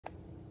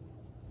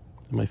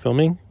Am I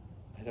filming?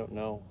 I don't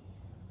know.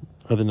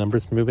 Are the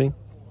numbers moving?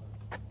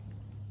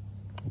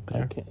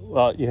 There.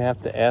 Well, you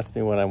have to ask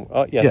me when I'm...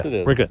 Oh, yes, Yeah, it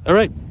is. we're good. All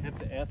right. You have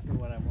to ask me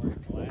when I'm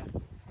wearing black.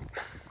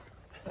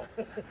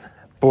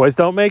 Boys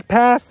don't make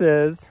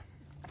passes.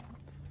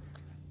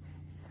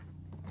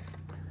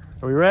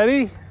 Are we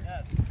ready?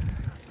 Yes.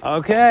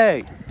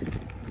 Okay.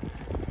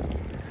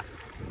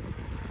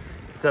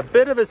 It's a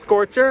bit of a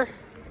scorcher.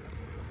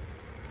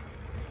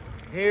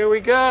 Here we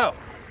go.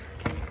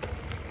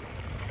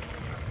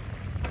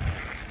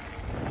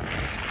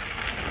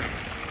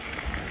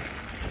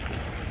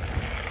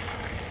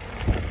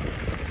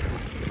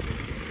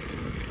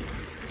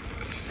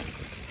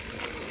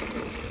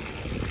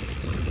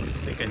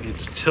 I think I need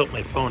to tilt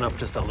my phone up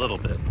just a little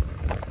bit.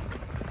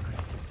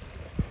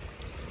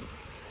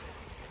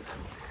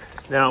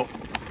 Now,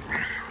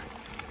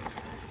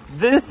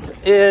 this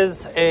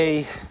is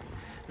a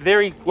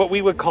very, what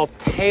we would call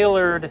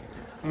tailored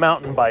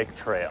mountain bike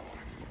trail.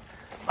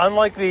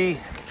 Unlike the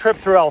trip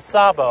through El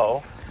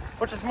Sabo,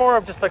 which is more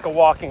of just like a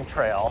walking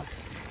trail,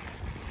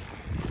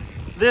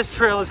 this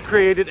trail is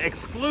created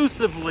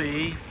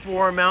exclusively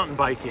for mountain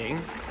biking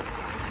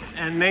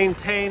and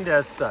maintained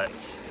as such.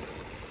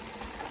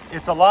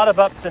 It's a lot of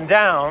ups and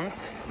downs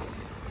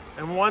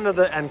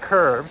and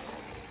curves.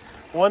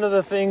 One of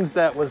the things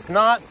that was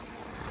not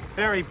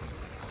very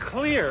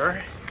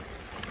clear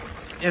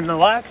in the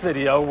last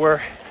video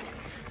were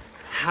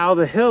how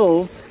the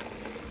hills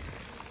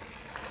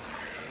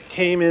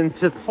came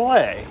into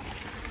play.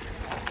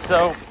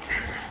 So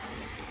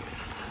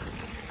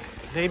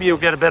maybe you'll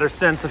get a better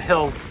sense of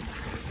hills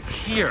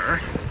here,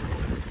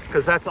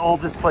 because that's all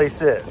this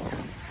place is.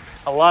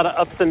 A lot of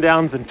ups and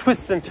downs and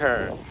twists and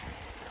turns.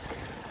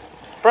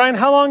 Brian,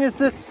 how long is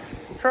this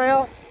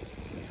trail?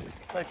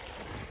 Like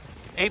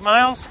 8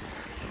 miles?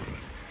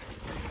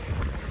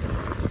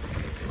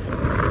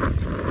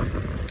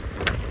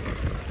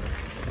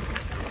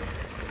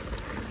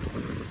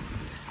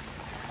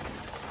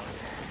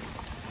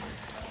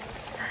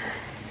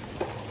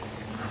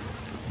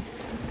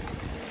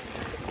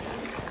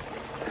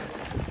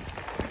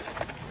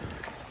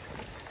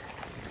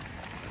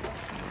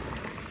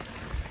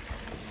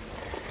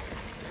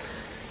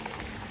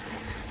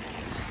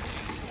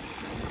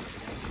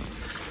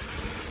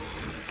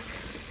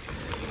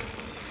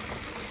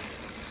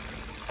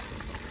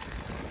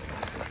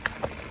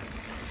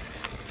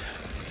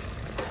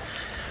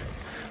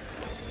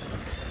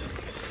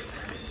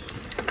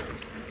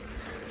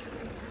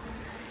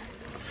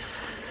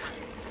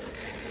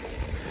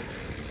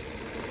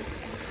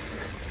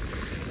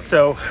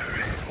 So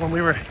when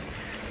we were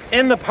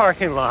in the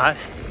parking lot,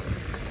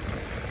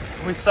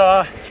 we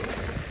saw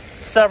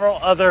several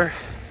other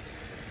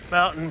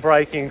mountain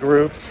biking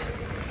groups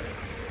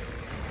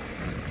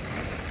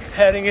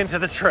heading into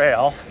the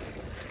trail.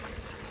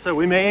 So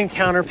we may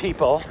encounter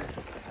people,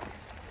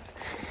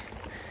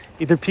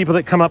 either people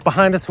that come up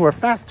behind us who are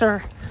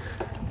faster,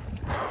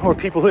 or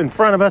people in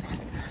front of us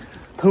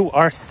who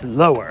are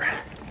slower.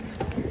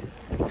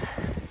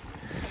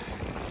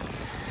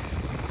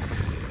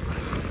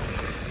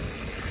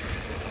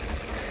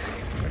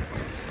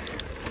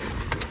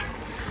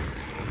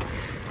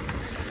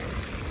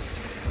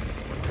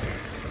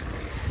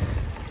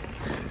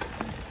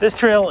 This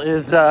trail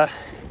is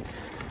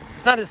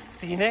it's not as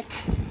scenic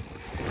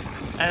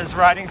as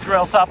riding through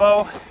El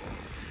Sabo,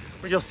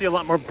 where you'll see a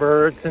lot more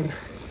birds and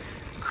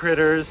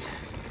critters,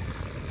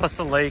 plus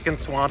the lake and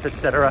swamp,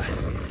 etc.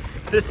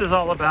 This is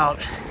all about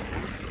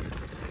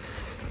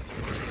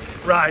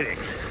riding.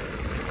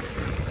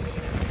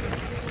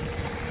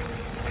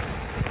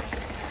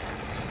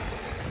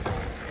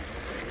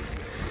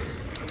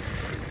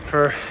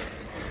 For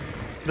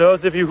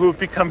those of you who have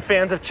become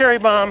fans of Cherry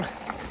Bomb,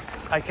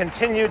 I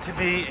continue to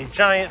be a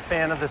giant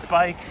fan of this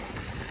bike.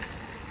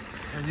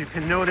 As you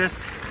can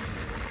notice,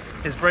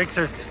 his brakes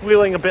are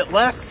squealing a bit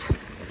less.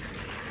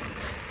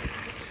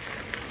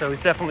 So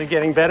he's definitely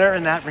getting better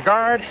in that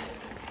regard.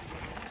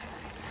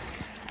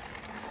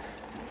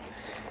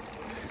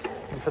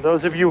 And for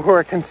those of you who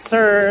are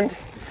concerned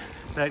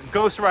that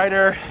Ghost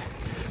Rider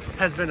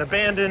has been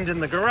abandoned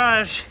in the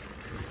garage,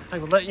 I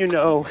will let you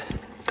know.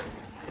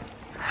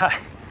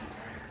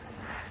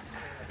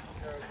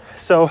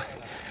 So,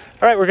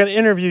 all right, we're going to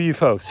interview you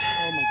folks.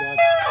 Oh my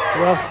God.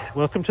 Well,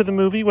 welcome to the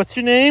movie. What's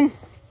your name?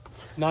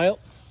 Niall.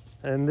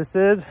 And this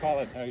is?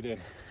 Colin, how you doing?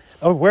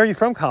 Oh, where are you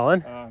from,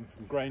 Colin? I'm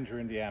from Granger,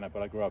 Indiana,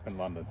 but I grew up in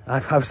London. I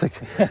was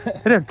like,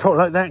 I didn't talk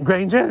like that in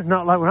Granger,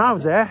 not like when I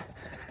was there.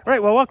 All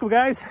right, well, welcome,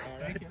 guys.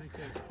 Thank you.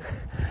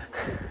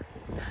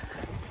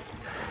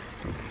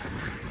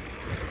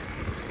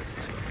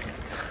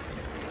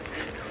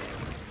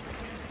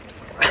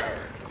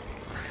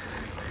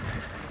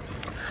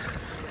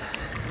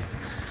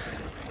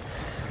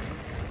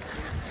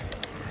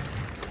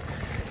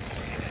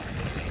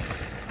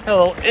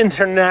 Hello,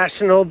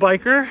 international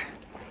biker.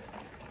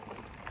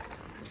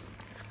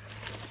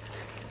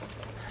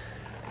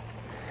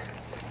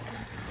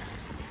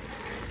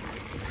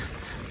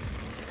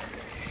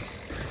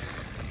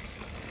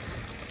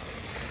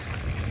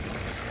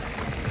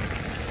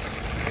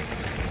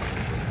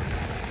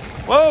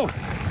 Whoa,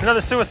 another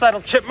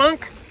suicidal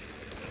chipmunk.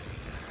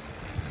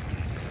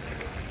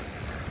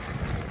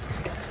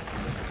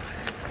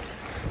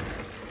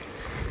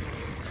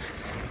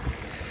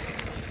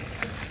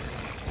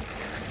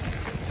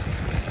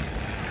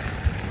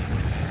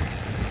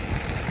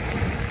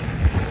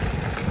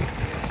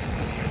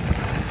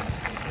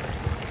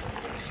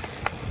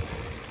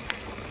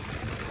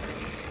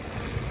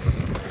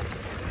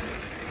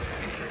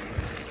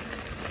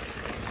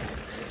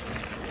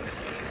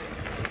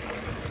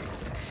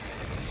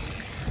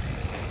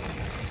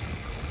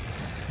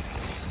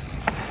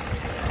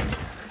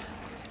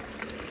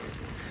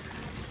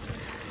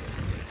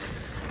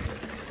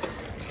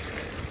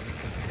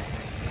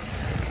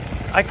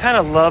 I kind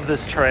of love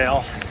this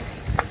trail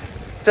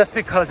just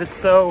because it's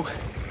so,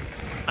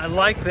 I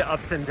like the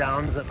ups and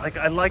downs.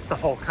 I like the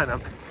whole kind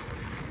of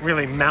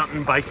really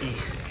mountain bikey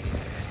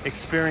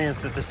experience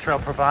that this trail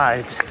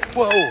provides.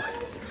 Whoa!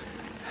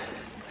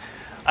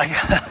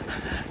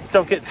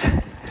 Don't get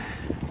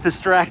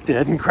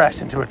distracted and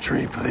crash into a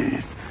tree,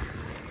 please.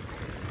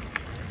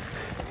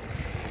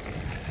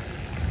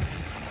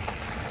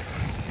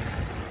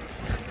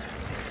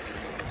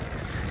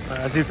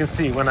 As you can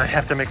see, when I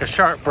have to make a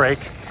sharp break,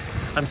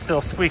 I'm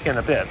still squeaking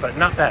a bit, but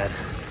not bad.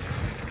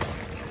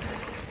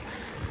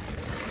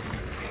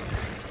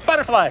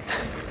 Butterflies.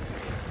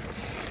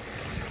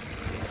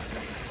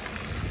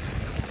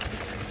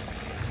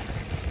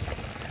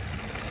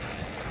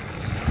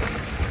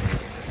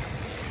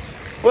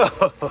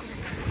 Whoa.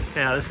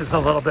 Now this is a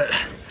little bit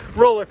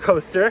roller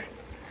coaster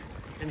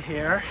in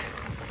here.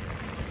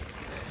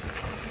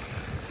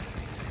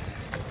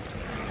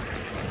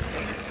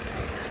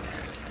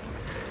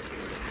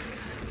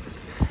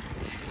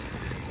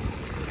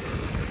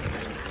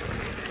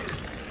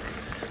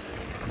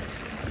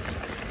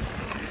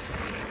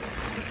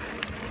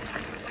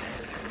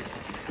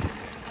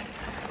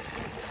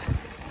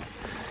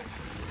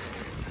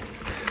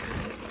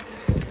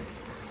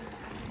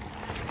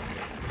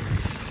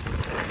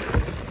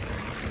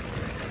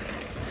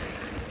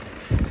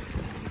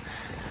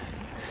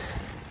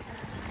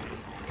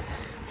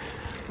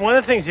 One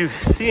of the things you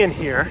see in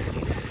here,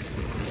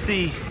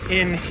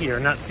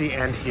 not see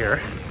and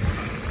hear,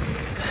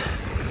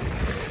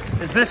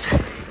 is this,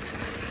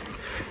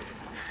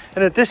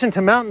 in addition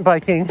to mountain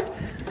biking,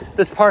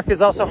 this park is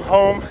also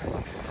home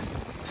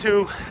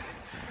to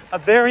a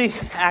very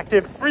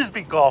active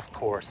frisbee golf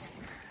course,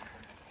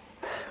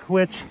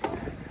 which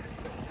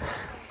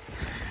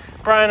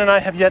Brian and I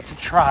have yet to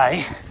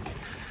try,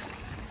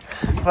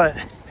 but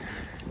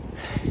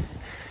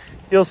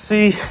you'll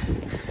see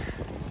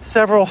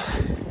several,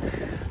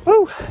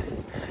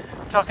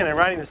 I'm talking and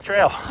riding this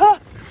trail.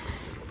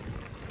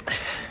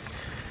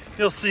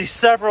 You'll see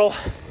several,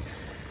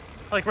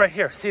 like right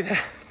here, see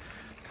that?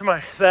 Come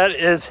on, that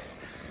is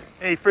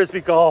a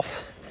frisbee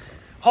golf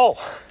hole,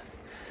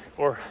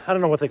 or I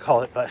don't know what they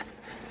call it, but.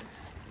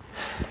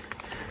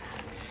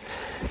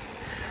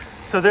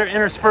 So they're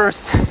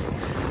interspersed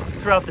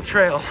throughout the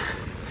trail.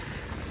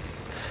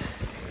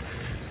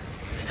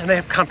 And they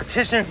have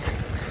competitions,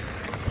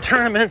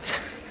 tournaments.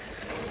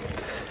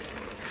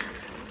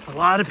 A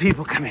lot of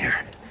people come here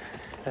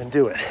and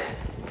do it.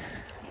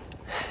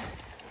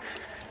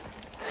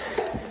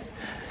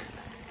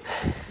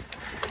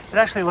 It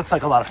actually looks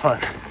like a lot of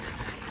fun.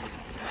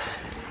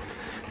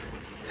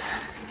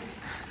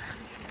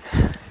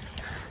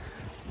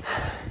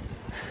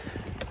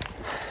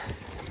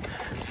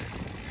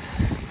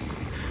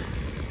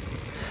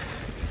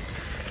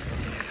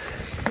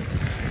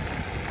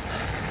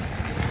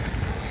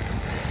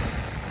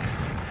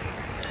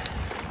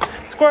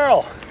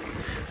 Squirrel.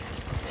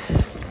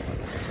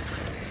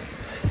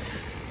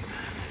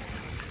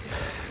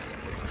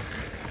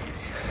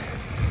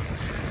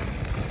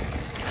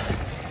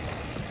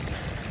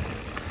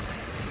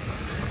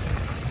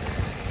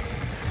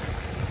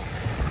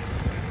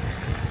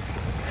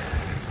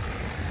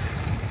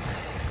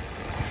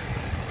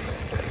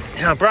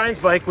 Now Brian's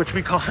bike, which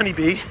we call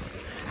Honeybee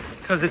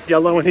because it's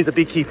yellow and he's a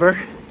beekeeper,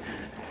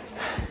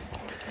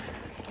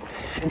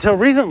 until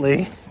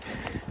recently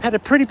had a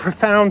pretty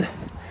profound,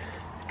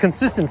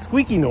 consistent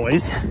squeaky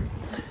noise,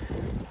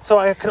 so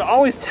I could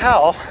always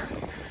tell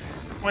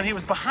when he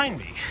was behind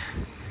me.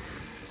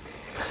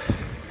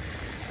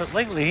 But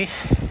lately,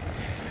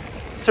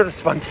 sort of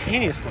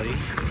spontaneously,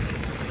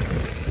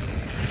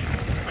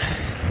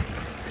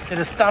 it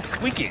has stopped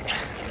squeaking.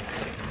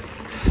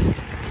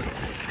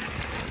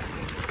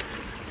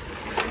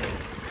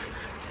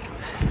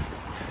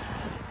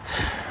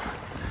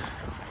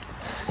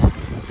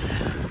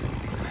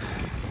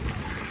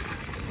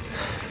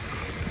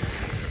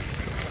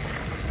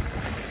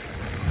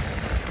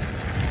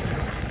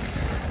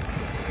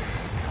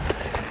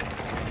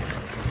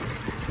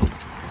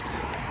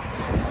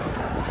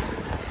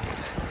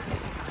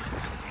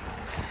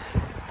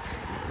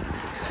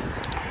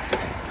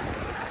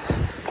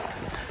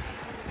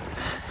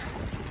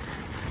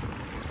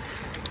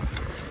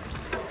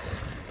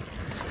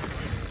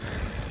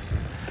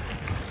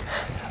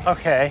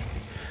 Okay,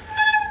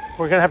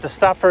 we're gonna have to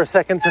stop for a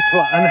second just to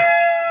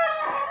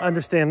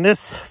understand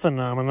this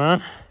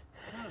phenomenon.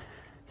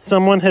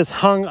 Someone has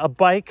hung a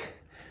bike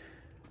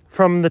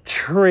from the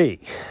tree.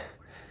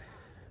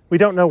 We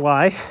don't know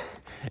why.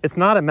 It's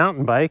not a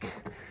mountain bike,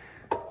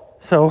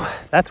 so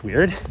that's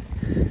weird.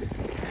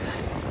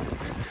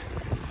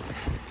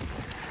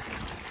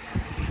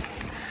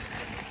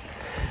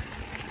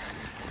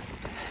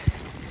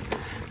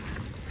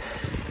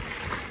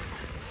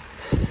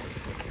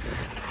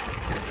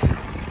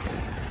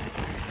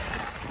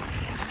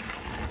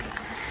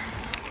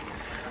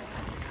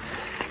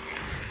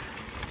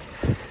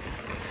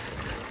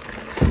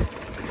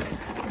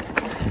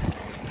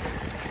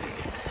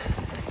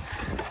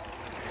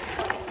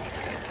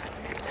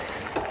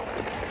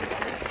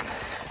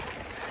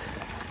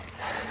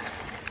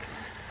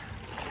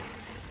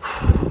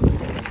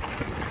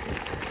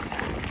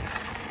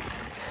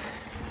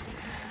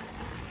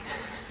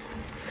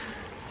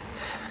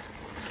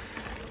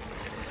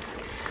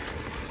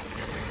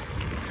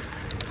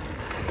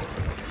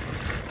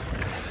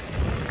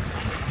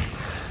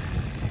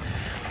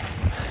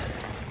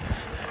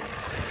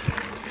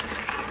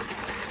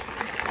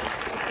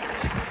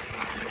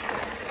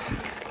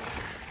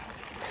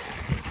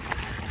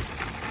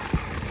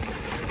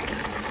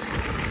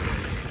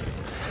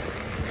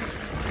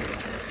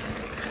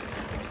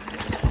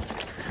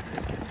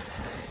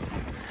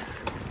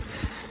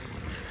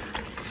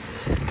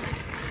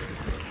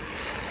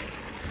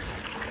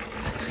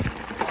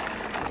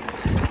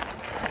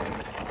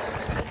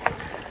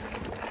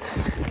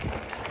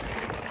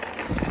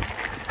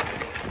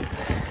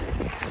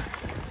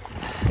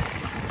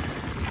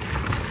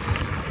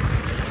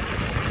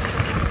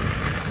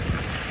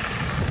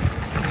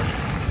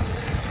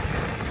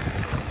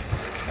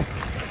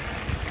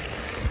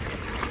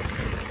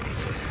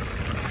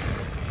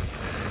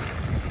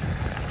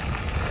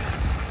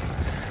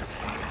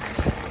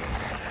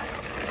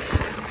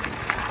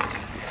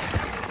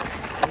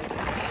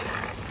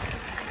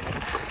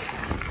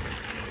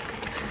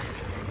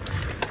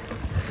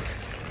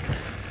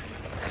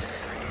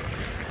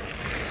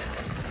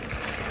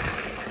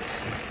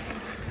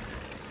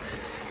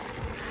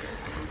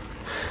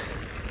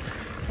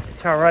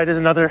 To our right is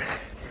another,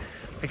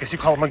 I guess you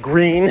call them a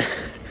green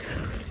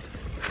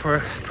for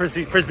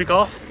frisbee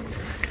golf.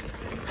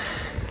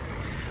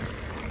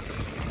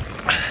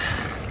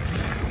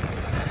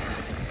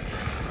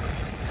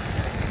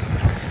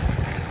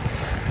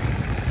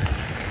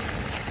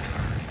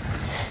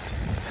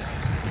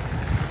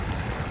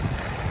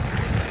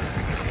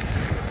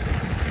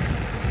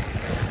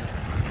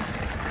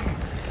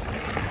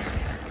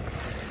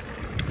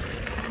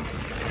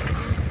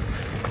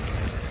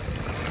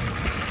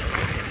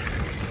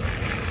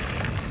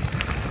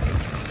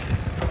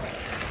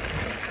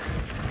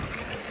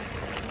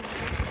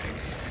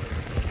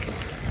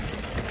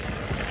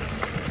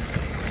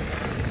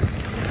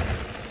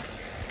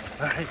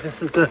 All right,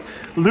 this is the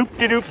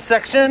loop-de-doop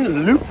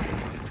section. Loop-de-doop.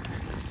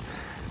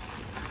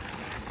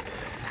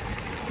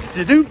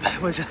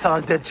 We just saw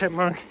a dead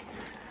chipmunk.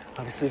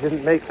 Obviously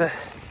didn't make the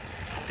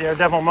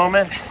daredevil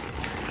moment.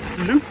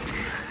 Loop.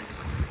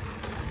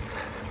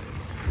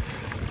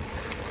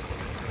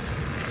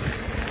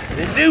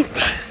 De-doop.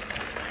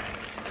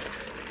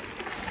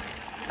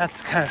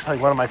 That's kind of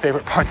like one of my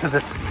favorite parts of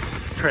this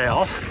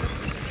trail.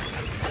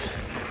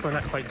 We're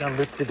not quite done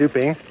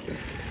loop-de-dooping.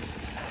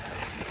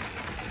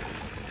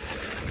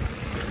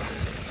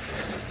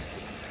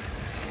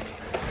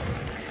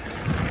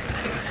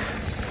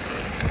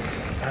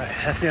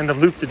 That's the end of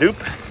loop-de-doop.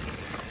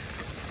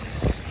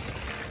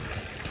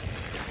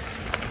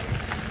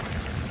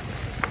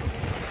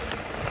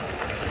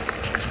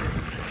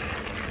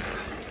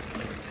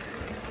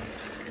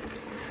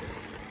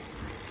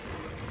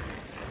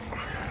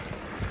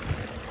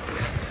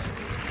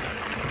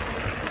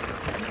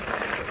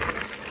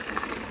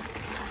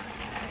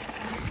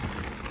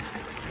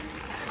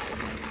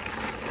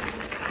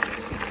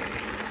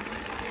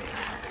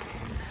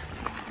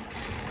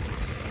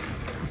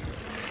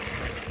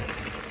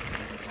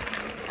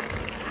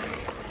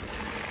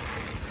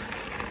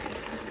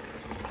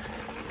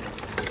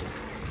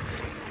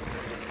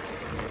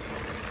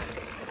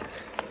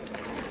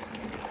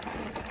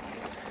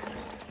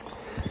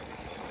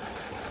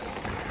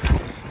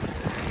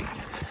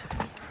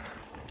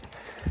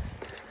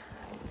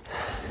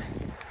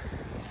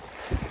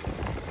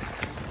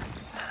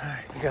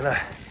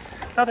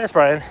 Oh, there's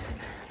Brian.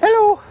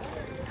 Hello.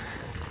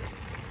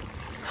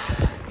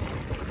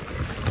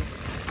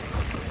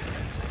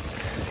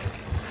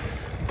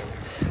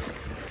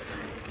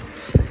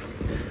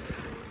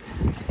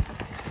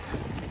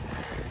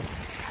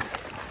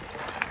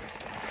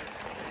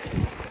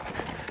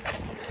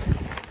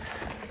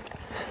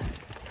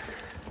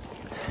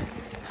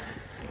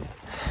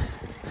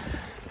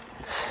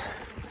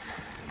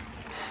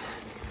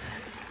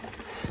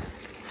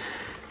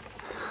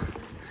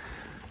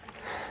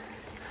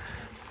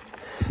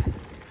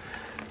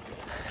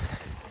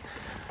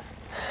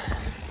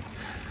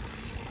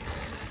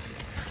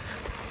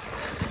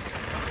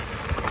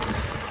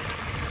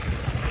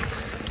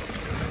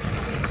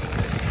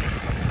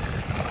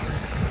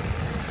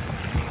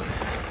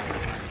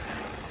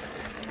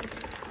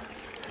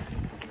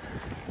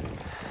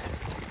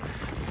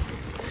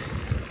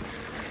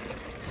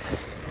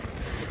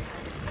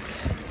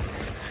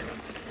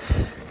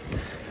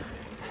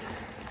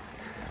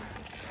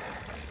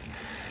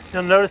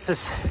 You'll notice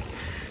this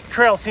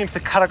trail seems to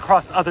cut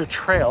across other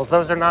trails.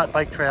 Those are not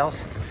bike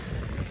trails.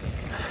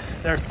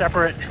 They're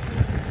separate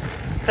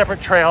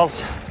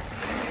trails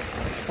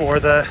for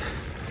the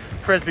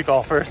Frisbee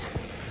golfers,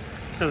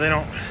 so they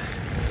don't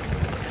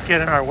get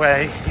in our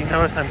way. You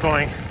notice I'm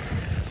going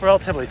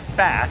relatively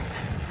fast,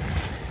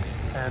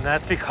 and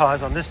that's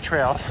because on this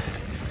trail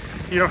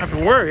you don't have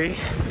to worry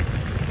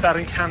about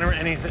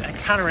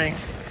encountering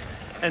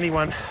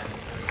anyone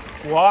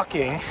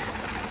walking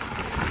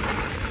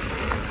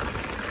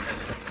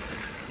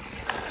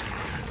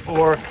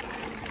or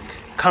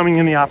coming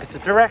in the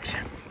opposite direction.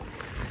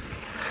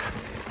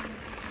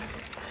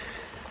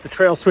 The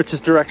trail switches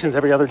directions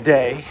every other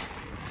day.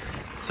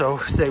 So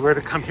say we're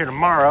to come here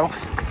tomorrow,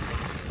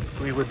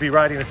 we would be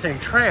riding the same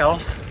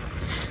trail,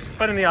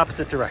 but in the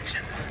opposite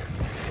direction.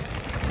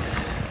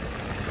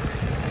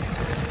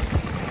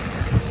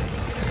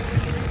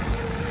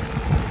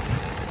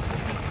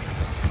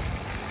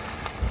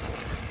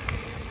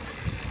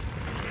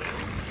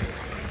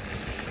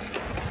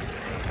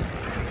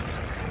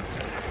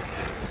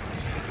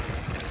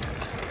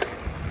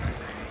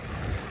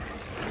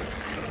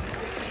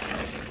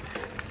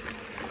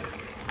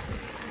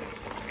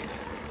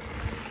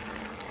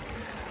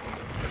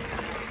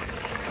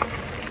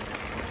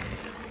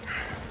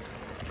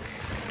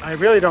 I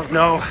really don't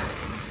know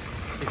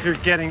if you're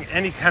getting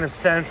any kind of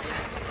sense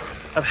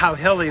of how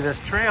hilly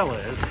this trail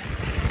is,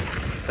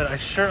 but I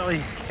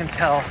surely can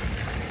tell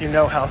you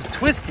know how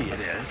twisty it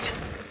is.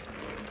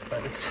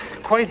 But it's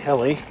quite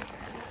hilly.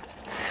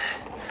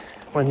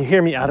 When you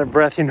hear me out of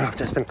breath, you know I've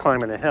just been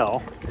climbing a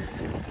hill.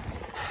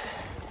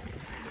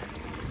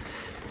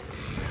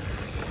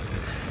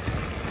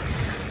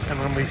 And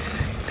when we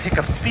pick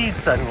up speed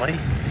suddenly,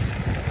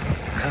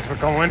 it's because we're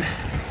going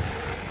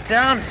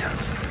downhill.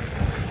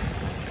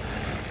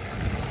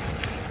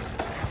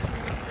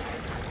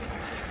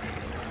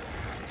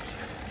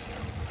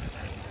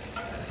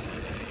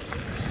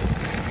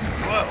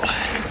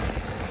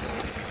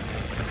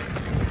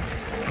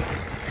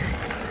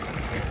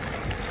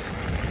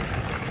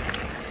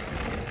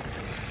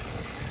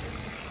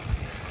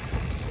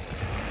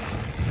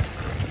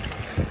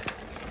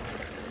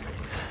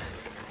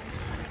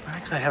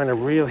 Actually having a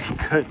really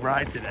good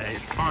ride today.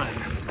 It's fun.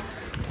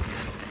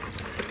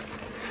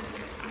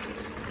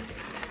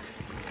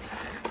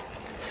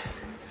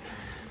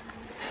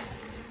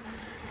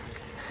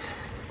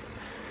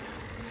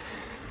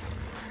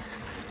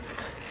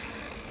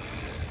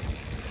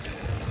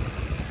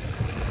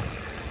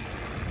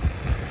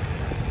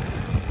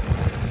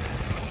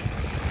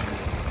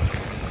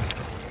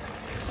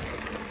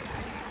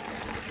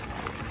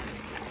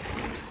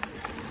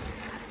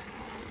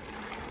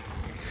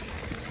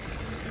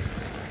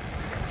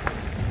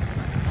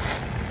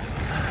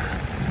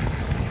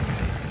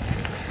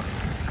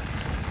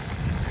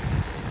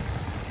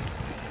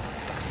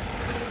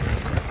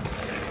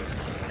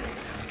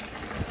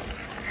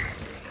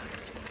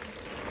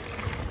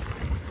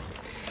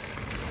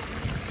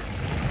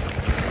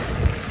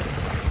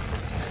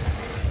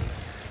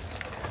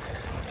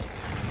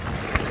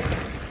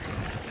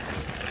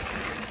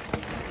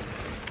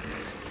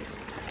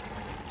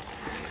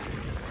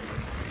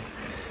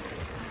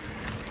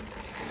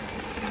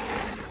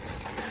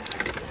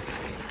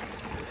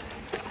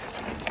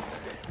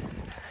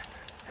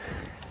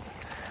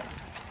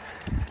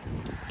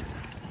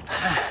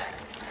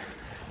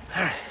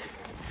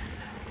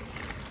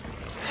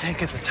 I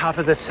think at the top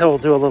of this hill, we'll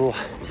do a little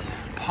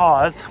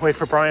pause, wait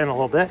for Brian a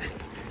little bit.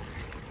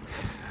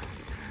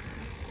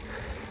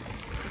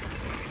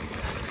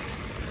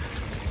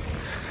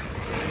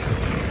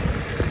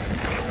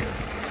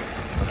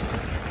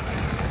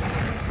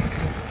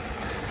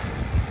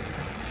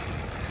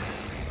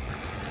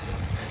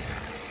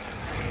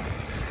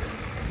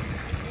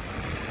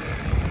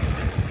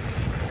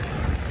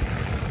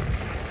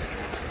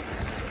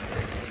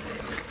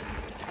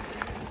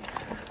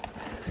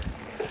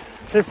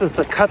 This is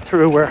the cut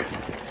through where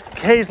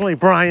occasionally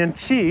Brian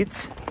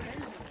cheats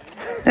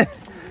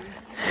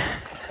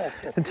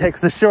and takes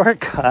the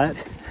shortcut.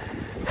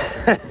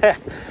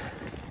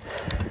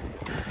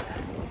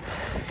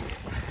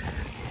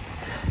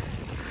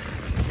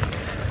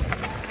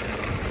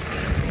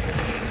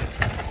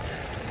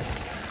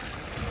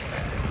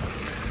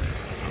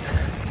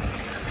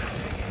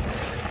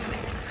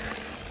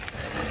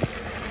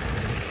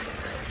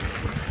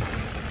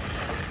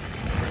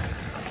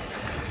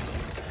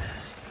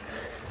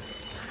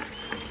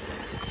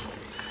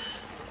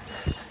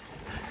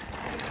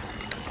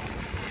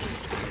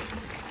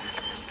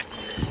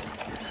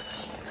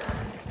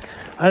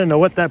 I don't know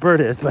what that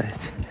bird is, but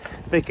it's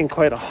making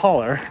quite a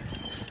holler.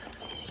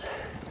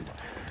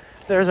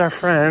 There's our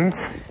friends.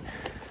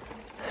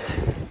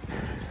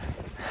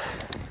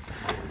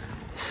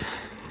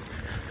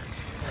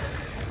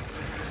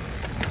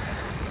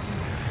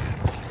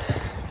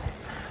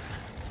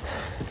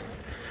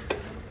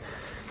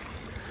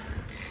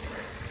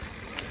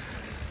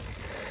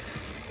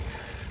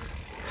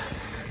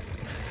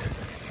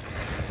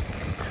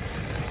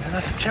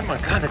 Another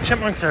chipmunk. God, the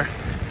chipmunks are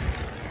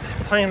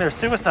playing their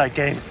suicide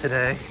games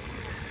today.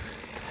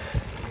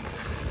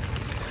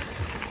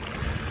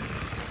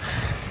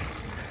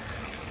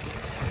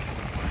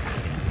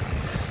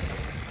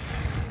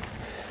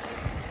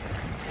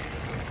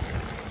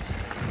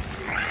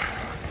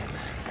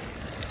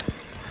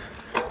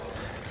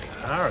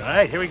 All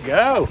right, here we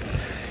go.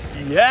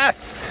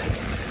 Yes!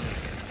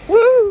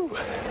 Woo!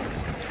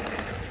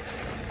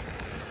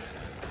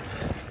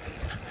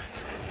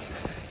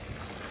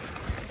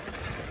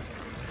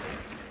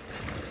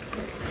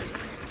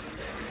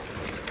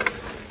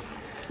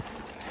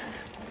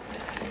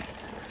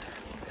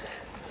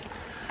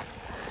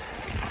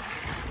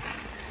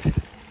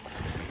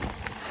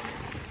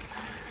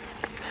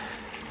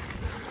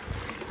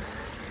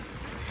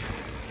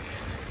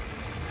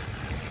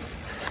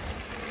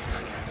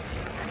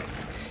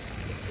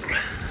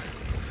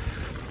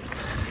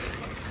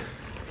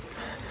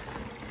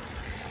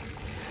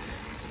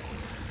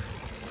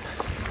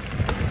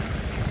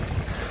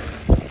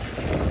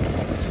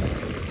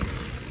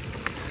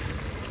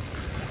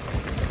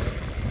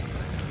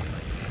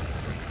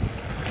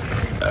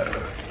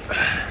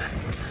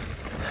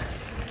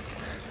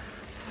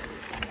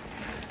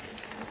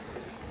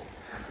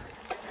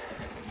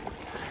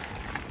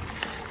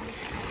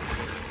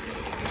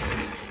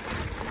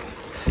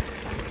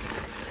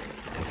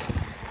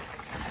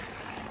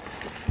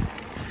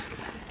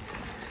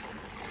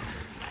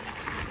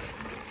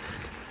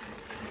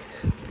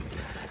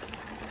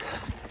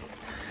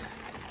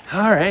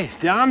 All right,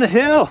 down the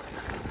hill.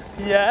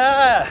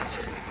 Yes.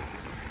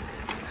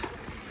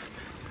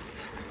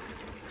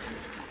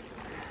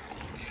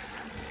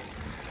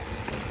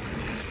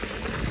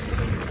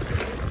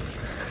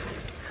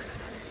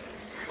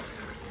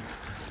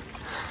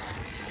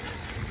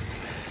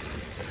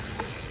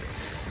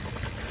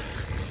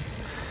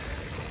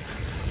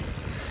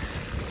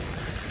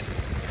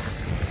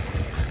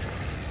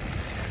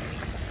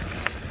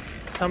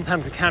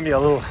 Sometimes it can be a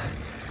little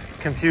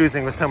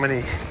confusing with so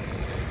many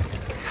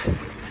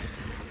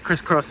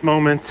crisscross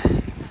moments,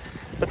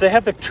 but they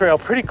have the trail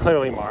pretty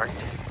clearly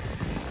marked.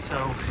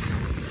 So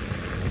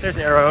there's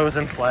arrows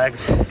and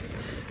flags.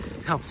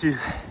 Helps you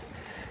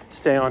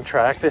stay on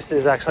track. This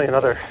is actually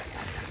another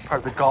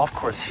part of the golf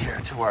course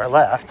here to our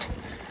left.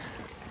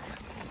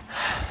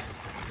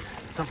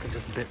 Something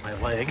just bit my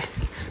leg.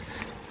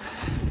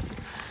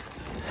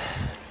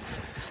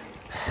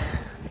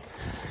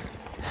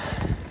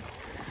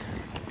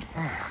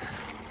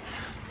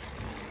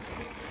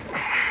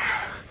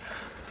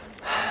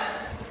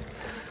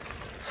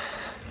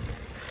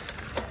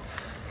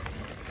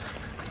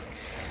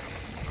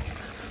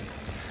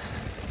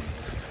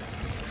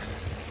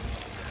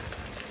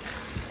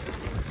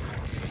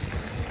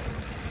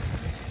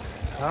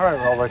 All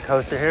right, roller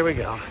coaster, here we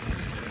go.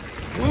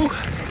 Woo.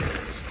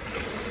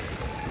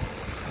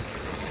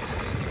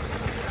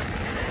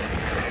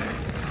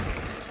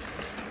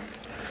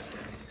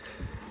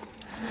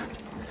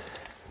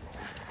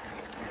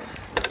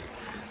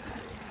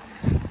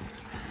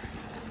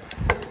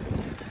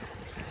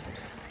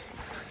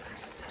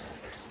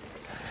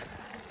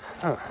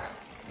 Oh.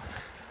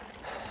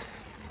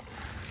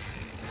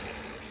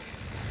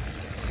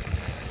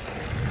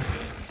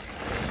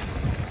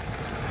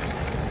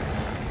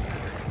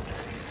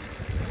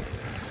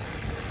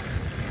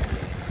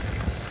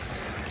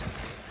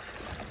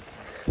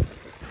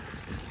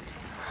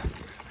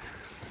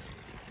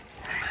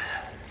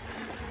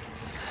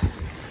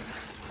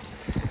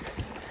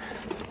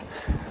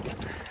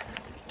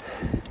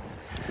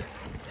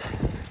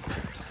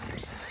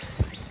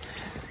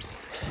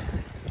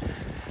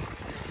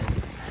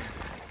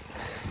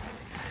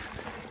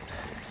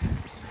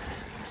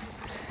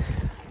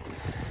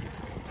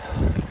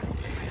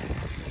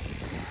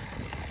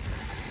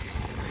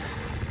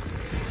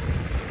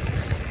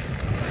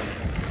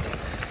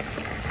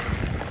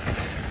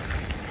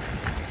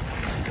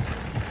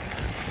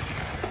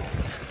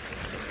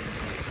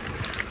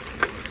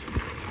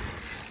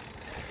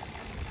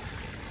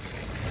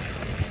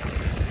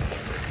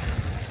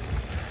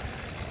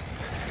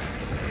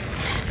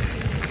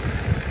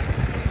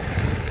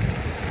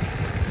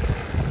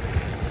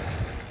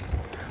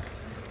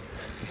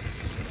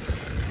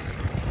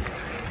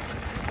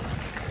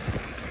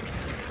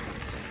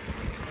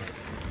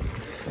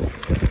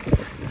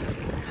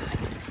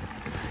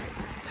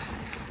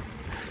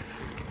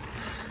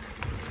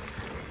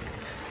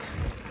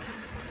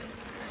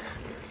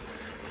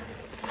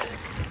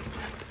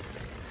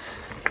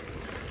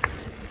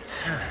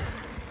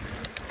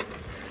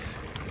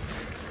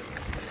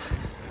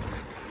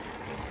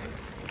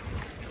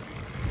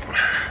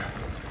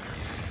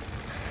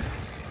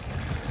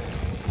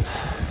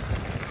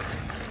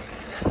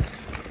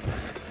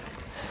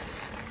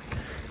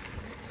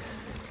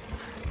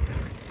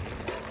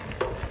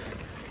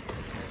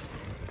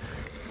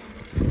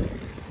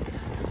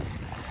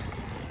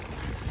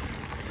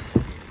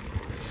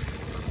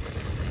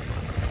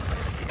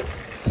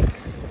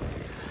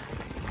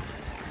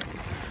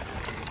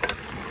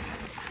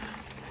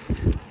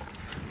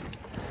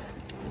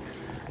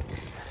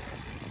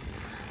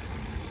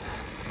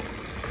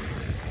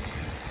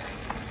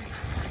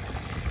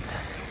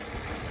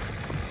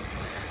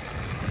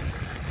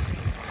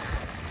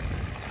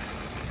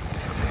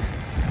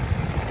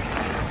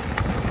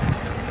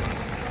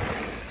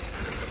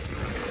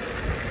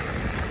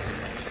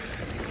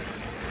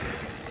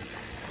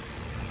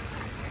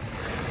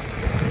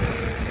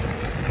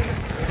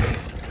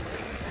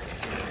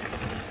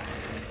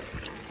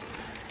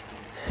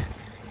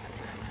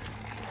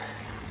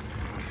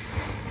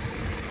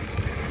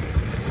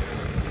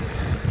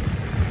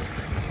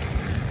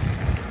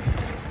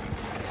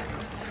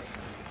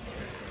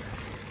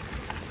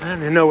 I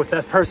don't even know if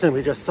that person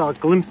we just saw a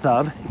glimpse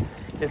of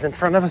is in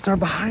front of us or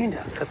behind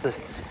us, because the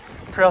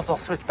trails all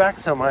switch back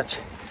so much.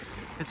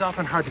 It's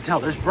often hard to tell.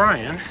 There's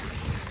Brian.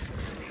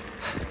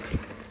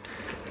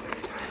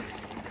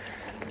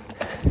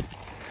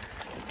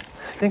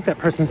 I think that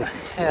person's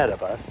ahead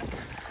of us,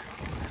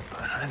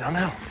 but I don't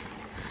know.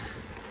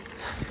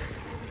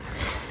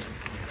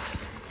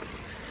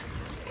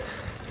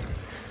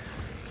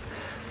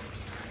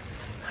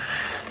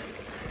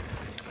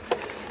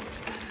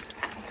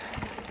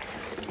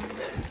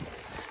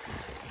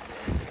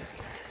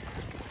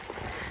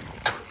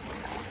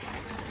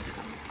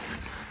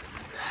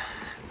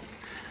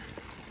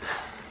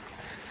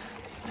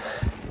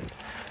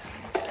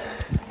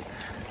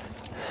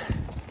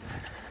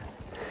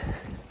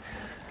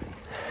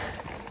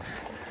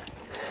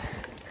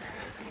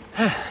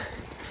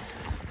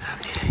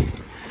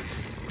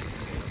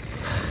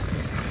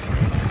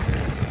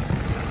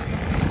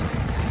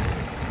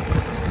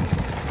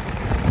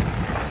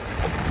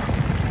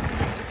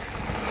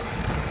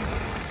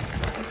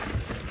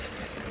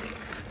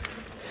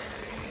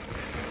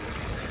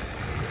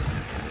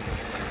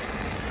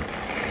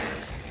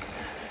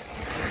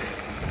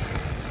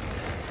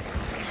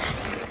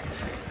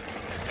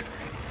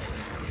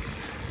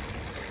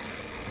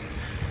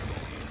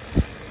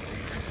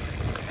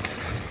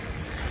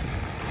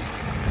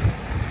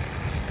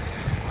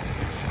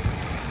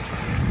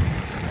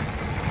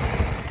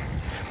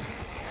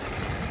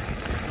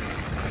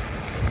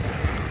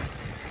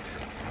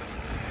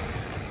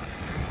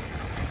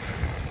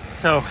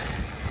 So,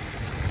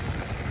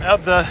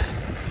 of the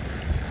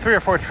 3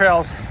 or 4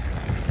 trails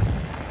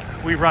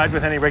we ride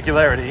with any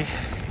regularity,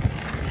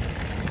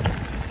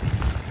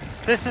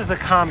 this is the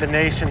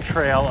combination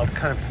trail of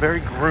kind of very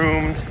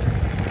groomed,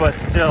 but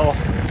still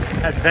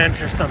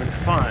adventuresome and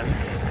fun.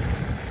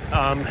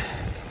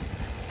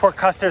 Port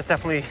Custer is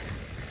definitely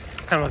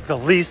kind of like the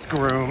least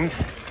groomed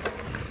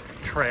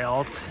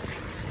trail.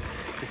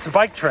 It's a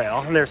bike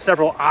trail, and there's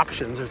several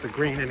options. There's a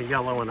green and a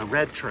yellow and a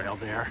red trail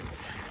there.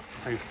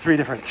 So you have 3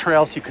 different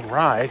trails you can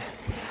ride.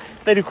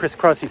 They do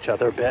crisscross each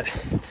other a bit,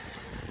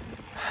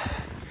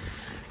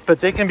 but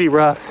they can be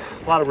rough.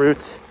 A lot of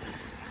routes,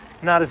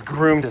 not as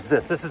groomed as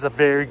this. This is a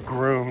very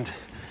groomed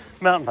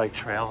mountain bike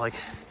trail,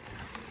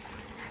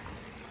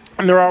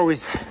 and they're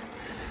always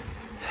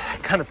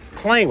kind of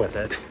playing with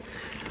it.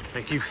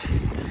 Like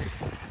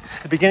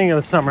at the beginning of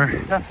the summer,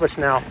 not so much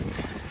now.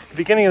 At the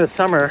beginning of the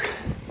summer,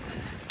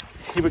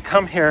 you would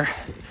come here,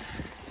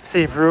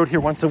 say if you rode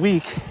here once a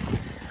week,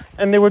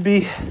 and there would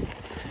be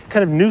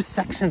kind of new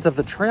sections of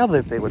the trail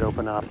that they would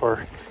open up,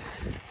 or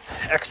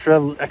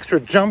extra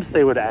jumps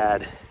they would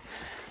add.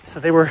 So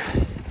they were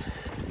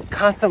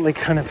constantly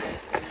kind of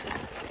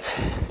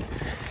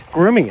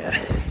grooming it.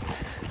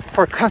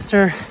 For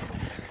Custer,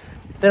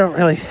 they don't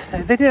really,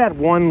 they did add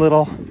one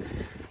little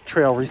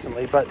trail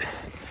recently, but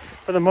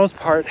for the most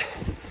part,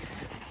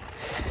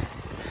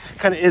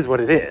 kind of is what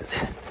it is.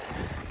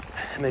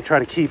 And they try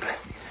to keep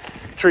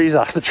trees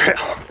off the trail.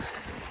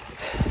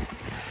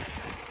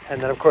 And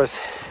then, of course,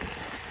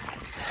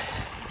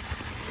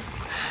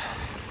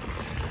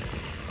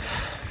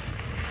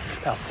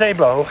 El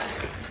Sabo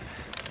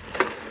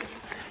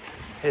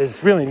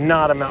is really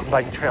not a mountain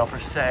biking trail per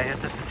se.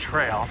 It's just a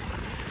trail.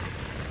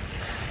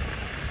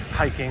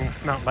 Hiking,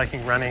 mountain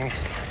biking, running.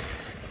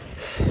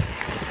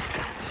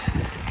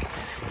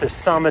 There's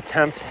some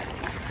attempt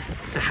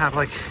to have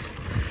like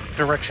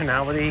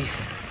directionality,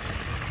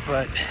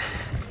 but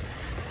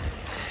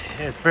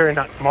it's very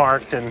not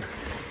marked, and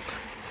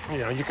you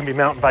know, you can be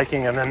mountain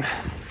biking and then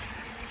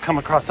come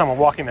across someone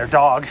walking their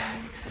dog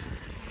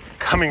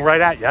coming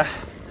right at you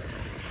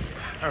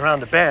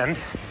around a bend,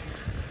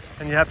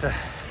 and you have to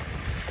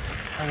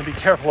kind of be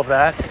careful of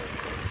that.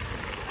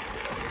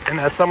 And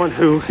as someone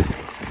who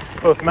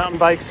both mountain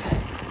bikes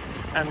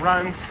and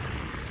runs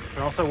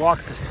and also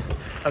walks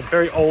a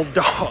very old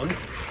dog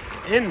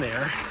in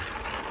there,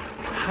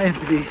 I have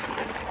to be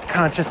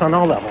conscious on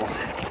all levels.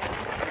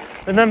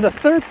 And then the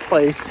 3rd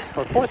place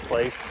or 4th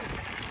place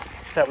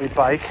that we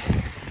bike,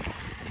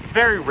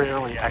 very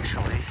rarely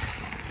actually,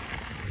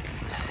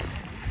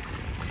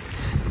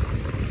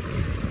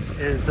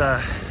 is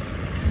in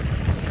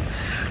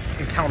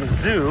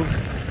Kalamazoo,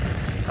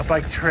 a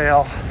bike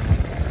trail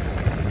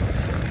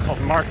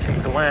called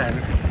Martin Glen.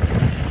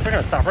 We're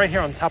gonna stop right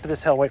here on top of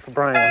this hill, wait for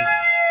Brian,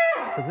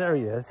 because there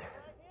he is.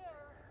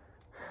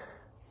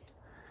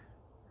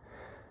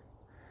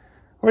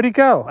 Where'd he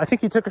go? I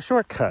think he took a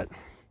shortcut.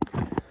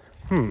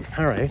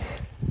 All right.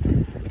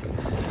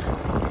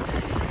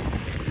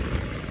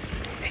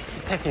 They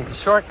keep taking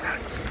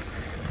shortcuts.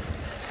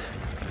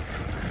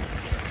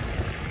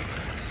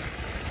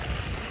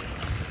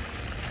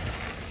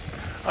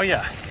 Oh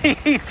yeah,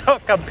 he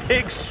took a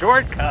big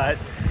shortcut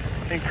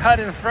and cut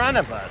in front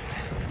of us.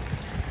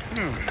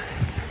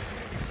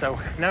 So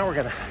now we're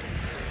gonna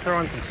throw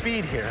on some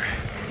speed here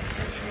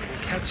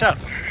and catch up.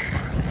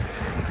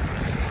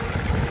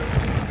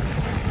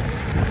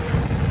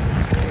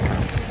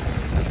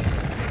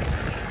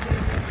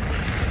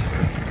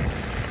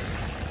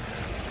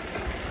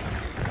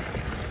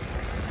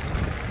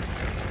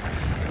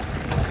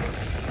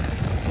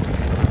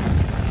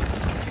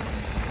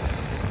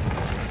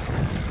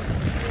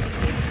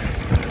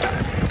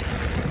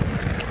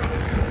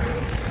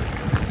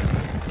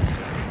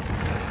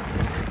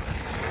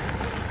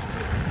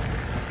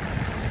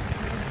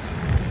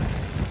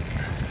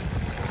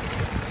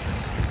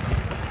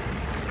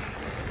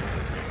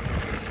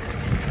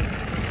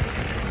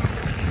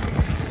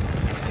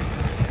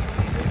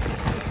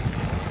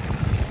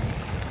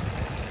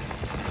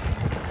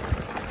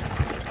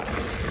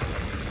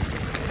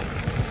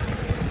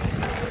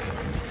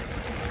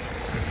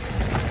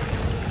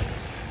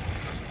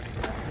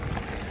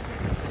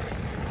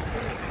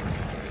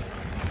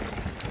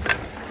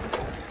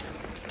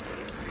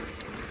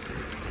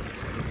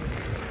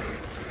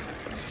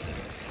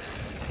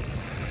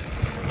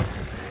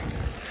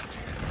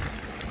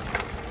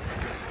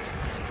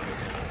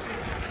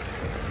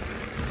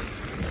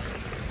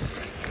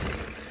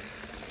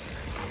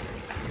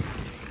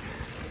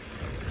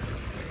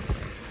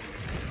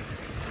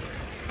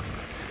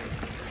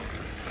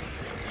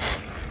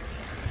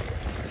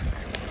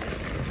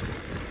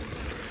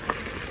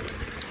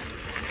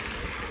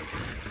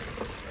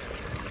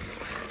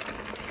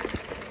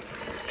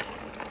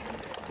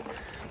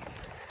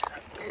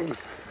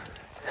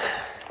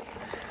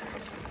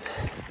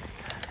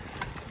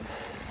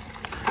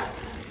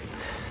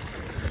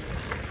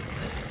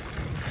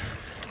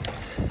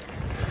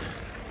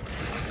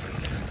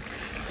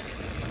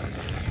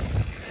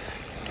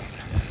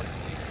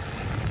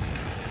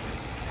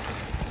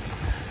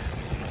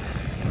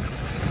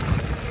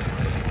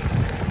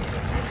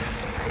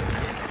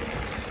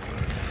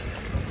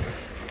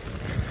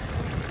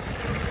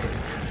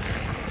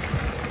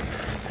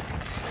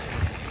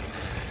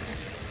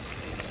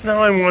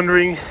 Now I'm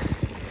wondering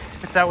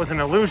if that was an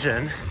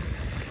illusion.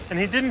 And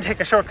he didn't take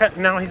a shortcut,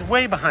 and now he's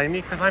way behind me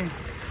because I'm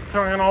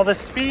throwing on all this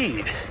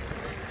speed.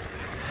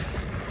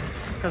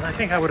 Because I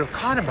think I would have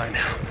caught him by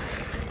now.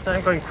 So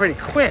I'm going pretty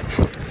quick.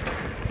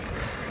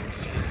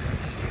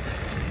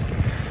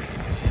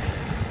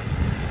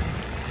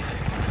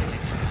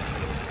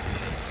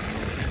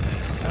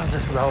 I'll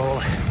just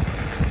roll.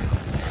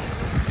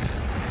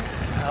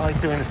 I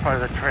like doing this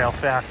part of the trail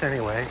fast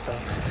anyway, so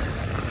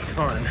it's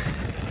fun.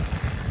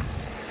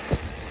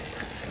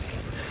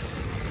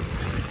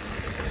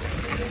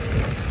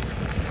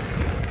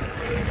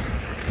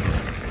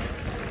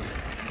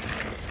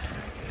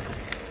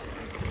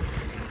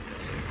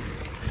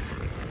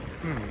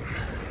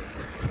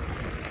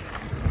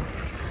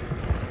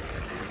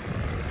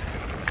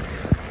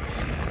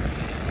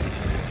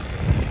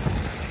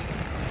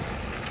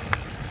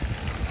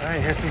 All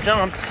right, here's some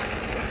jumps.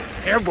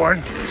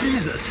 Airborne,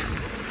 Jesus,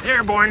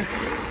 airborne.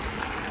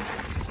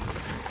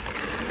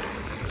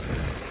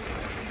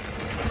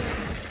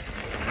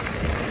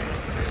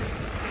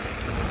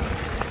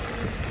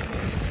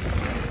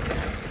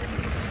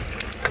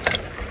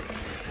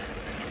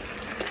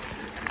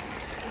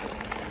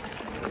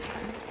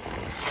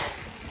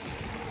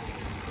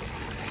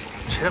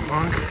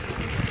 Chipmunk.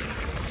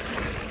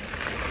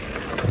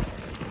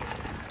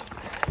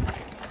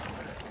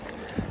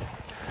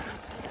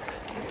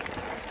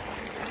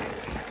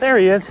 There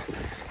he is.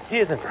 He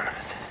is in front of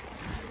us.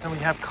 And we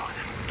have caught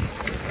him.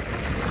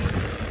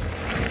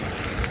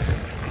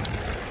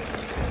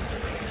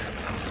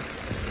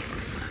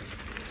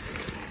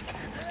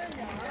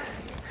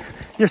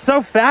 You're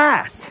so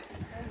fast.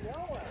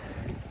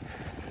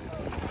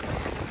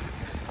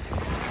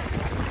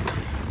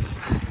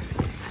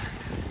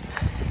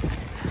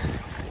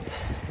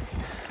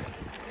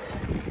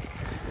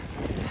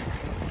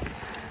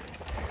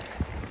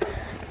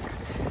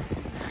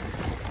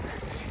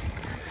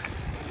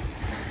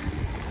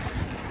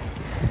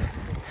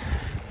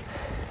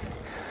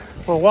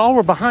 Well, while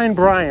we're behind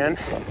Brian,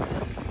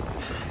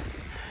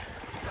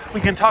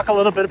 we can talk a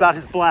little bit about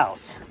his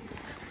blouse.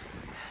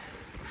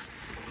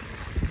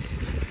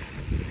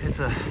 It's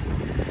a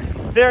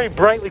very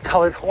brightly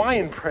colored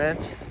Hawaiian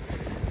print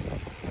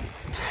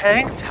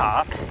tank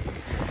top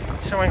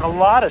showing a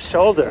lot of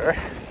shoulder.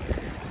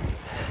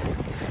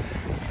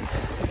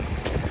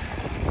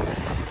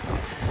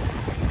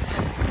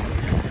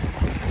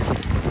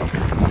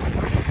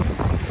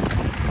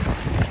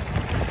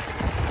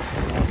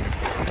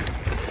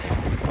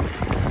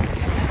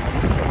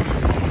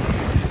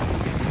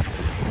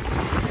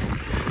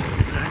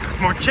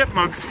 More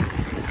chipmunks.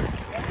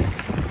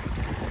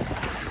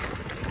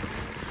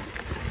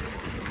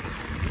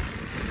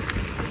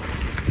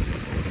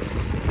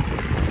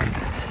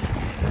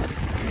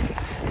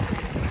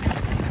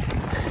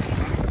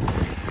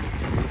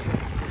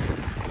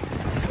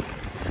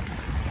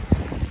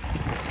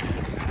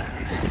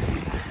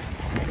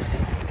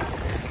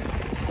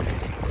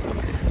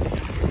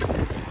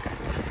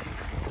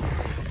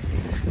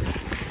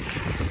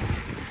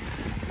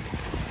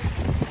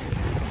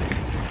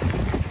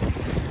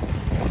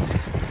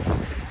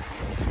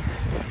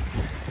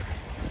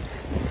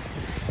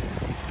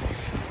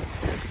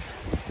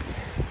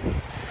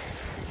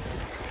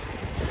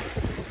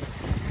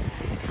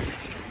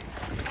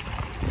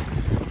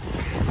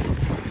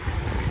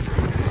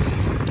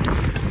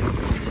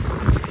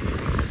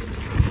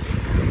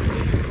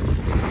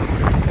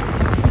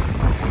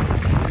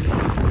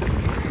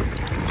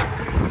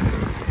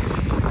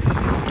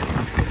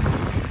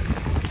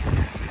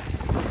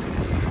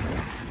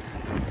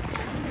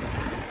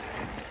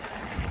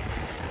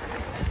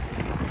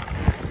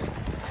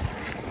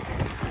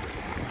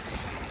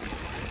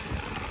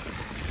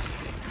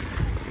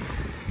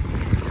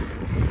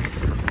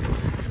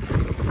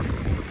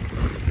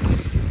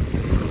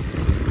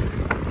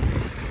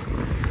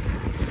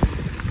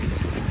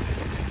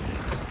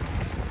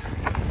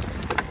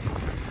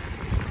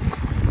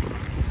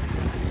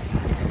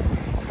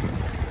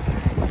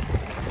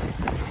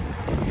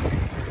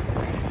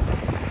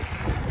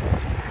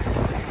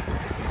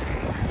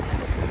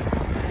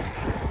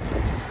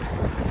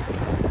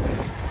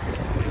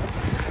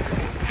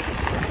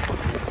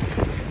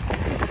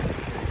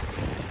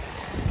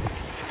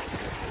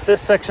 This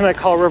section I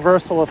call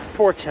reversal of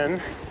fortune.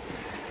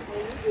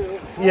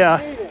 Yeah.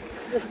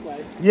 This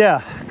way.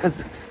 Yeah,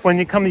 because when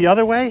you come the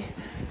other way,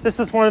 this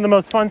is one of the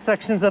most fun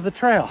sections of the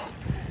trail.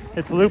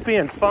 It's loopy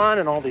and fun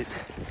and all these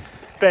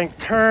bank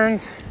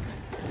turns.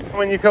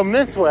 When you come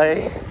this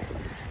way,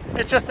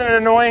 it's just an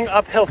annoying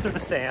uphill through the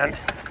sand.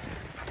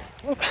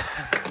 Whoop.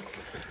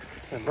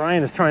 And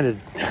Brian is trying to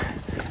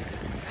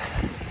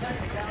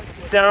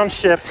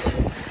downshift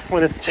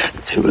when it's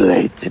just too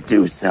late to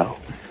do so.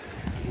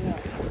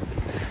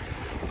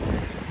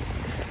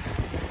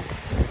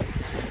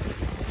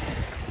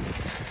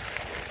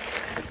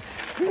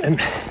 And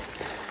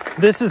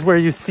this is where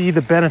you see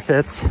the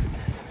benefits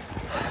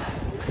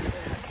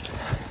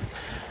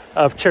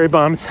of Cherry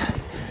Bomb's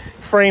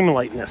frame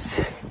lightness.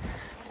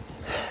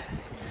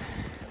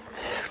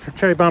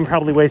 Cherry Bomb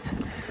probably weighs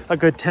a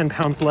good 10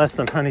 pounds less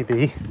than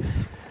Honeybee.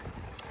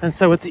 And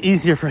so it's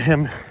easier for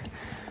him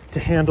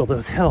to handle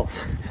those hills.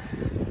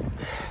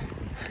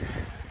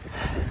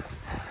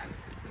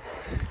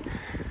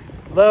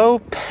 Low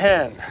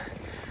pen.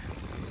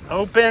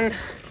 Open,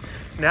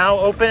 now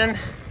open,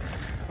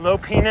 low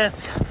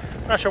penis.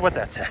 Not sure what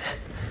that said.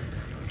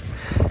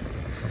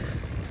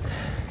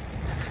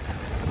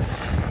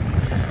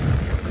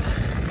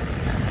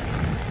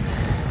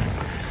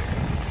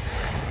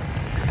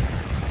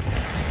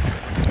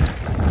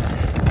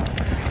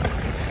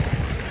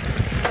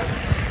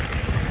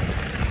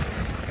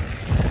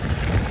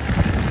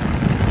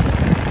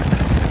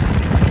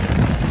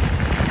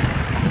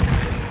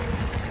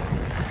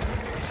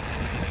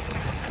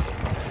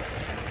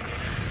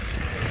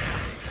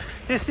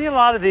 You see a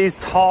lot of these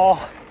tall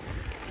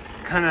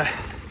kind of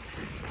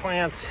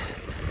plants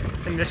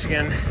in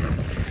Michigan. I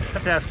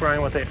have to ask Brian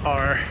what they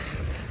are.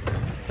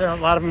 There are a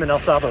lot of them in El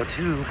Sabo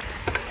too.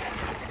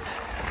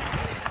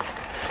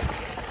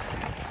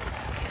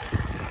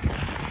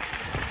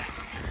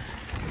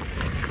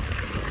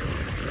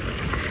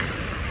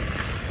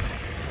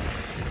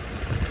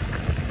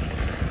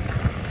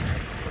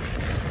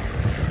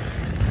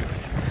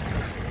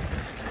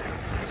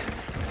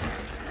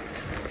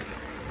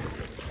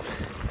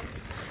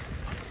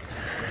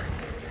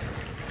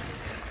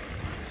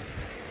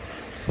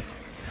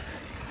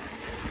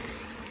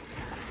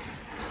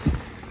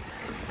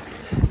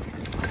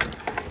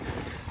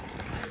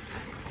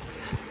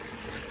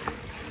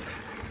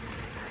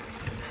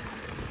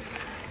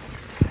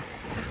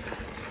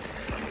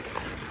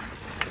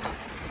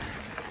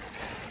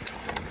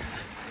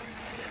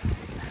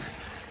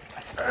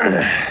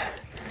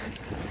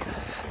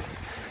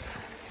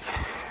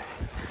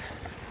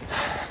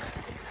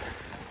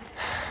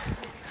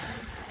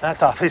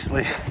 That's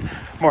obviously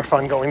more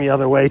fun going the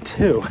other way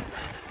too.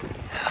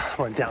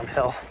 Going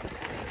downhill.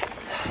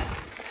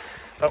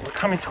 But we're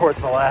coming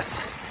towards the last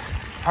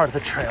part of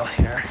the trail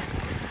here.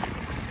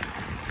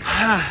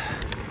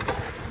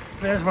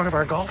 There's one of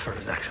our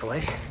golfers,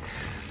 actually.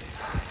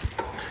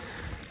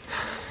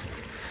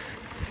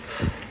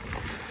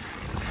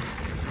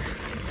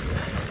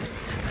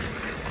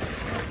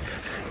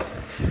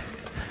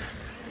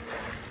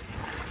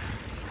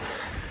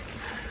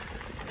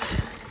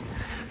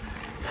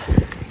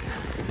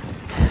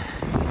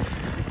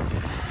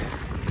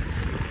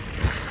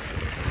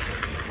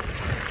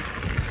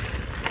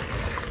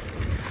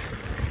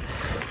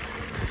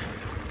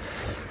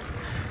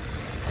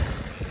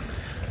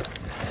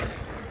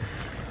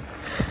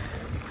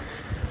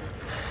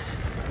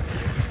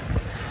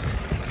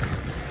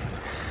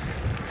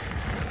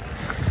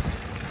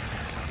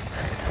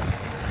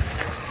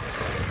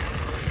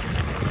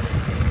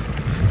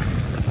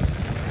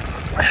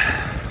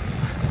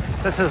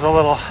 This is a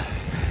little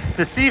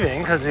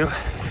deceiving because you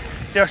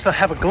actually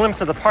have a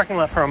glimpse of the parking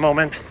lot for a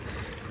moment,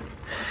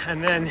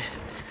 and then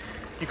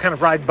you kind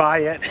of ride by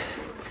it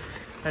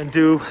and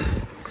do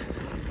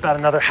about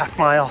another half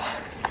mile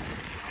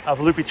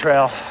of loopy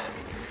trail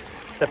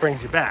that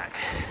brings you back.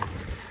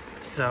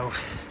 So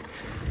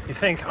you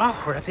think,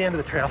 oh, we're at the end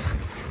of the trail,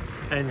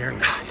 and you're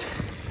not.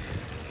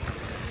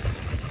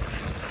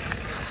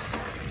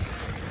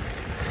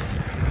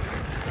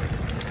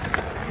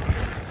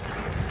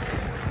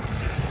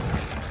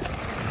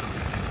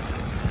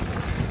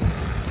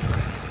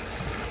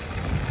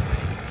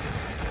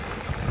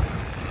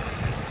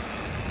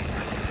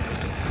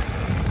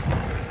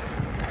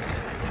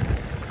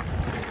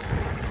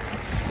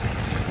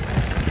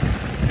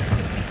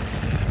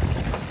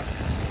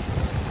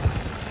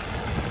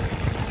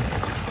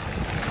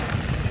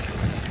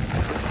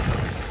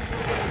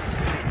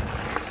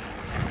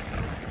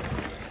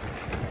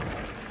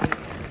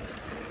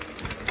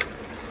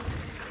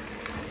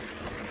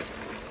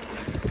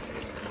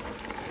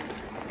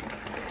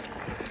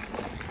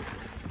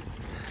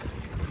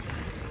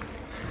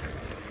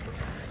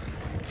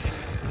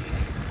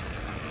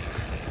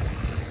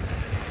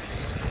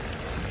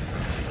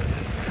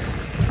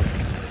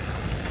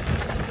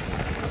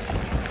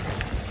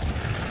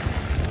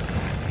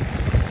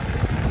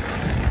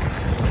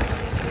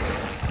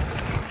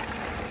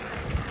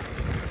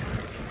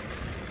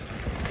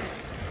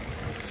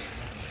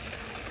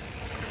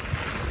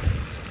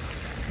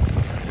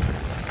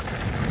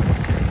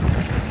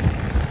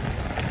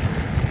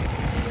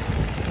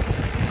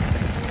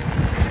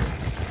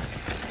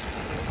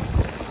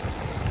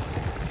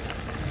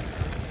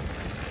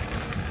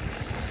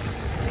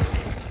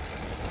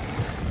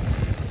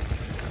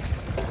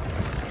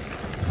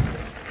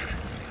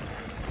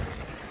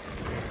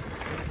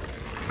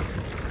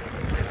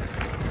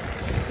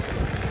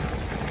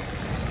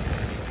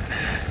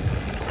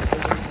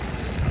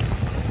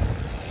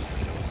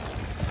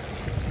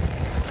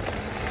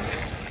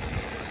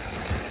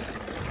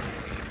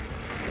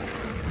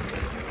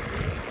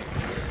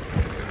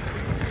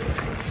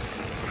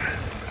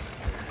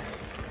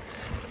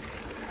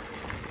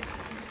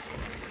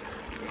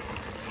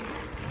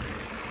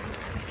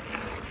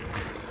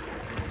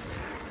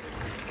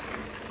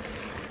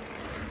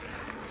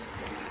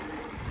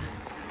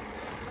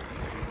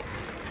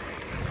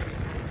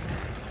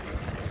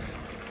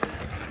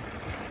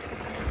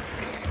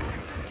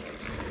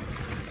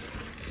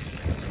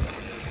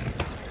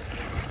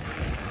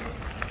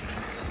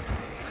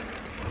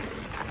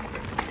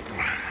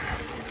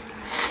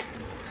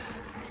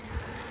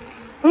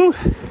 Whew.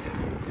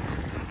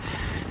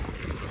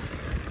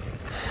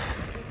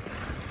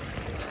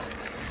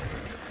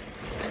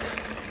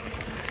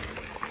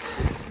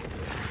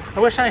 I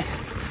wish I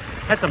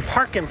had some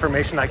park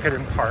information I could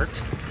impart,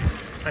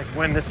 like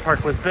when this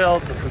park was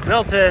built and who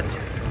built it,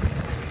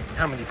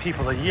 how many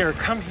people a year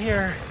come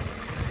here.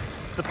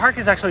 The park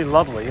is actually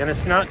lovely, and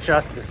it's not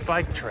just this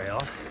bike trail.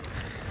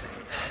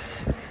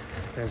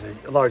 There's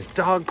a large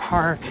dog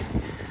park,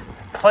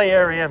 play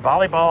area,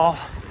 volleyball.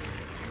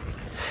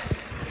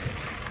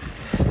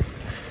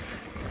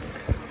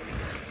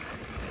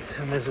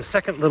 And there's a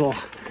second little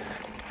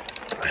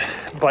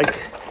bike,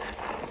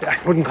 I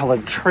wouldn't call it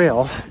a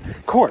trail,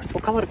 course.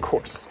 We'll call it a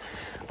course.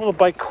 A little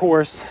bike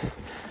course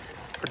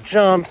for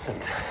jumps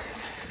and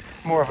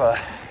more of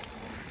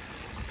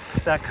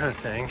that kind of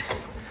thing.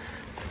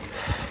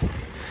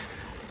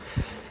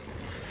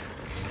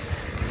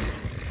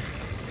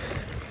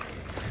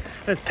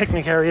 And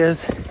picnic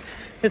areas.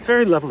 It's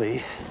very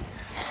lovely.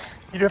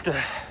 You do have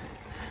to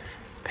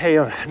pay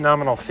a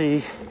nominal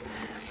fee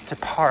to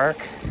park,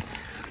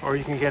 or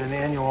you can get an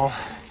annual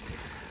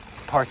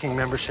parking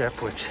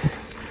membership, which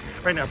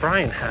right now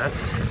Brian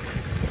has,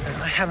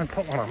 and I haven't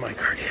put one on my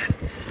card yet,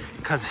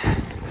 because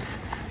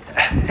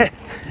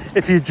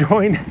if you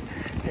join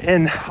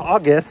in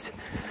August,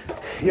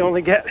 you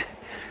only get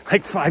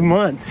like 5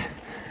 months.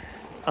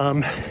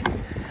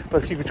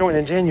 But if you join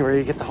in January,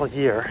 you get the whole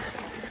year.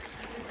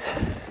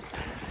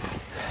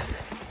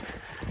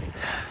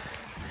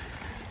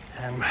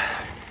 And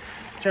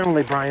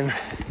generally Brian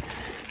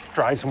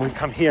drives when we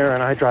come here,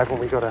 and I drive when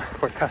we go to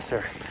Fort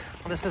Custer.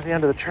 Well, this is the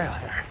end of the trail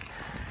here.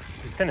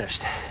 We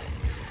finished.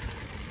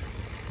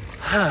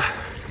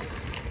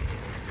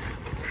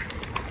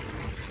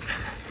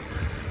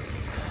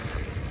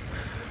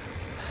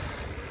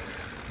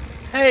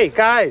 Hey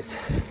guys,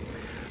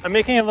 I'm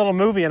making a little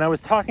movie, and I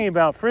was talking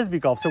about frisbee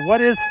golf. So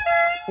what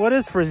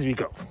is frisbee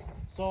golf?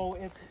 So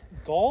it's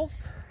golf,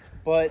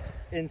 but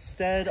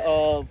instead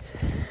of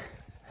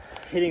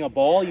hitting a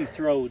ball, you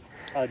throw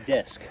a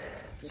disc.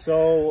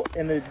 So,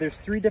 and there's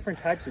 3 different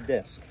types of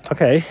disc.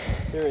 Okay.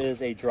 There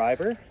is a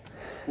driver,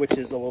 which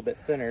is a little bit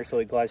thinner, so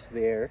it glides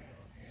through the air.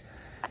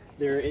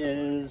 There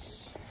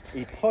is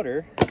a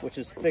putter, which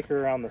is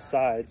thicker around the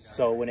sides,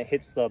 so when it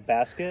hits the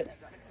basket,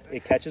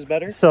 it catches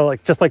better. So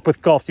like just like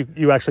with golf,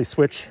 you actually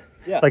switch.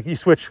 Yeah. Like you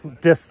switch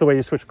discs the way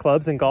you switch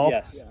clubs in golf.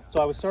 Yes. Yeah.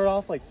 So I would start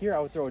off like here. I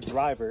would throw a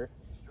driver,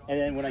 and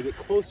then when I get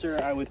closer,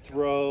 I would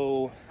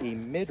throw a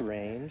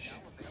mid-range.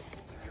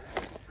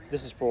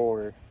 This is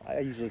for, I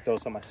usually throw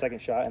this on my second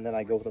shot, and then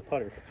I go with a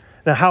putter.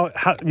 Now, how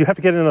you have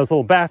to get in those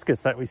little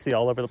baskets that we see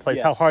all over the place.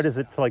 Yes. How hard is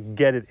it to like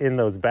get it in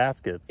those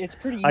baskets? It's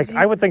pretty easy. Like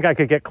I would think I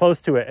could get close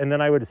to it, and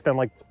then I would spend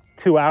like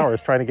 2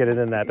 hours trying to get it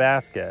in that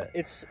basket.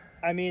 It's,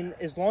 I mean,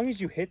 as long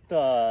as you hit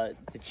the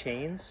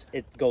chains,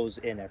 it goes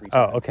in every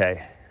time. Oh,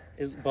 okay.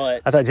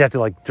 But I thought you had to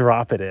like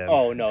drop it in.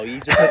 oh no, you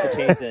just hit the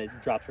chains and it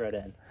drops right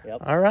in.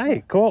 Yep. All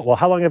right, cool. Well,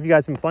 how long have you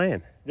guys been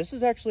playing? This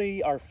is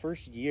actually our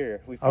first year.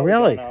 We've Oh,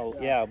 really? gone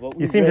out, yeah, but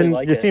we You seem really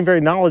like you it. seem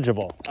very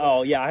knowledgeable.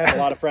 Oh yeah, I have a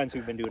lot of friends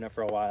who've been doing it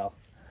for a while.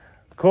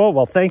 Cool.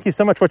 Well, thank you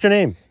so much. What's your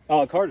name?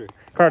 Carter.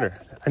 Carter.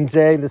 And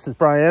Jay. This is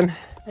Brian.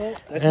 Well,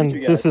 nice to And meet you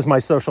guys. this is my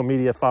social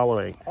media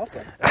following.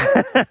 Awesome.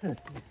 Have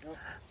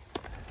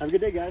a good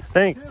day, guys.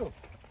 Thanks.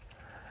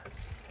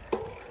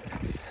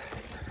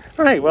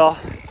 All right, well,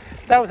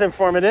 that was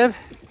informative.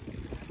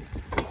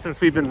 Since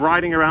we've been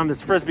riding around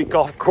this frisbee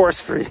golf course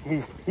for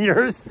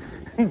years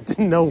and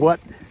didn't know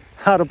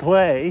how to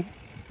play.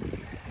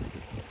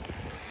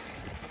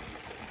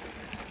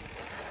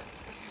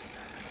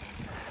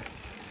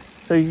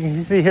 So you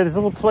can see here, there's a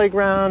little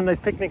playground, nice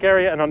picnic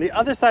area, and on the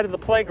other side of the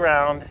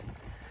playground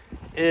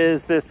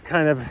is this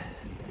kind of,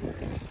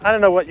 I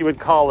don't know what you would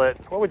call it.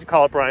 What would you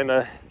call it, Brian?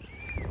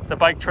 The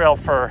bike trail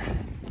for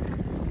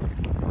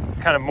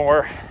kind of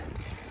more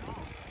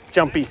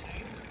jumpy,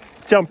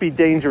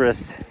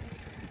 dangerous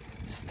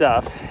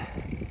stuff.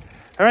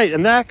 All right,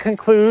 and that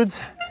concludes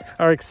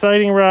our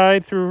exciting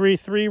ride through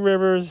Three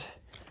Rivers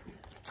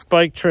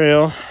Bike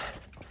Trail.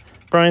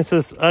 Brian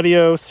says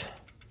adios.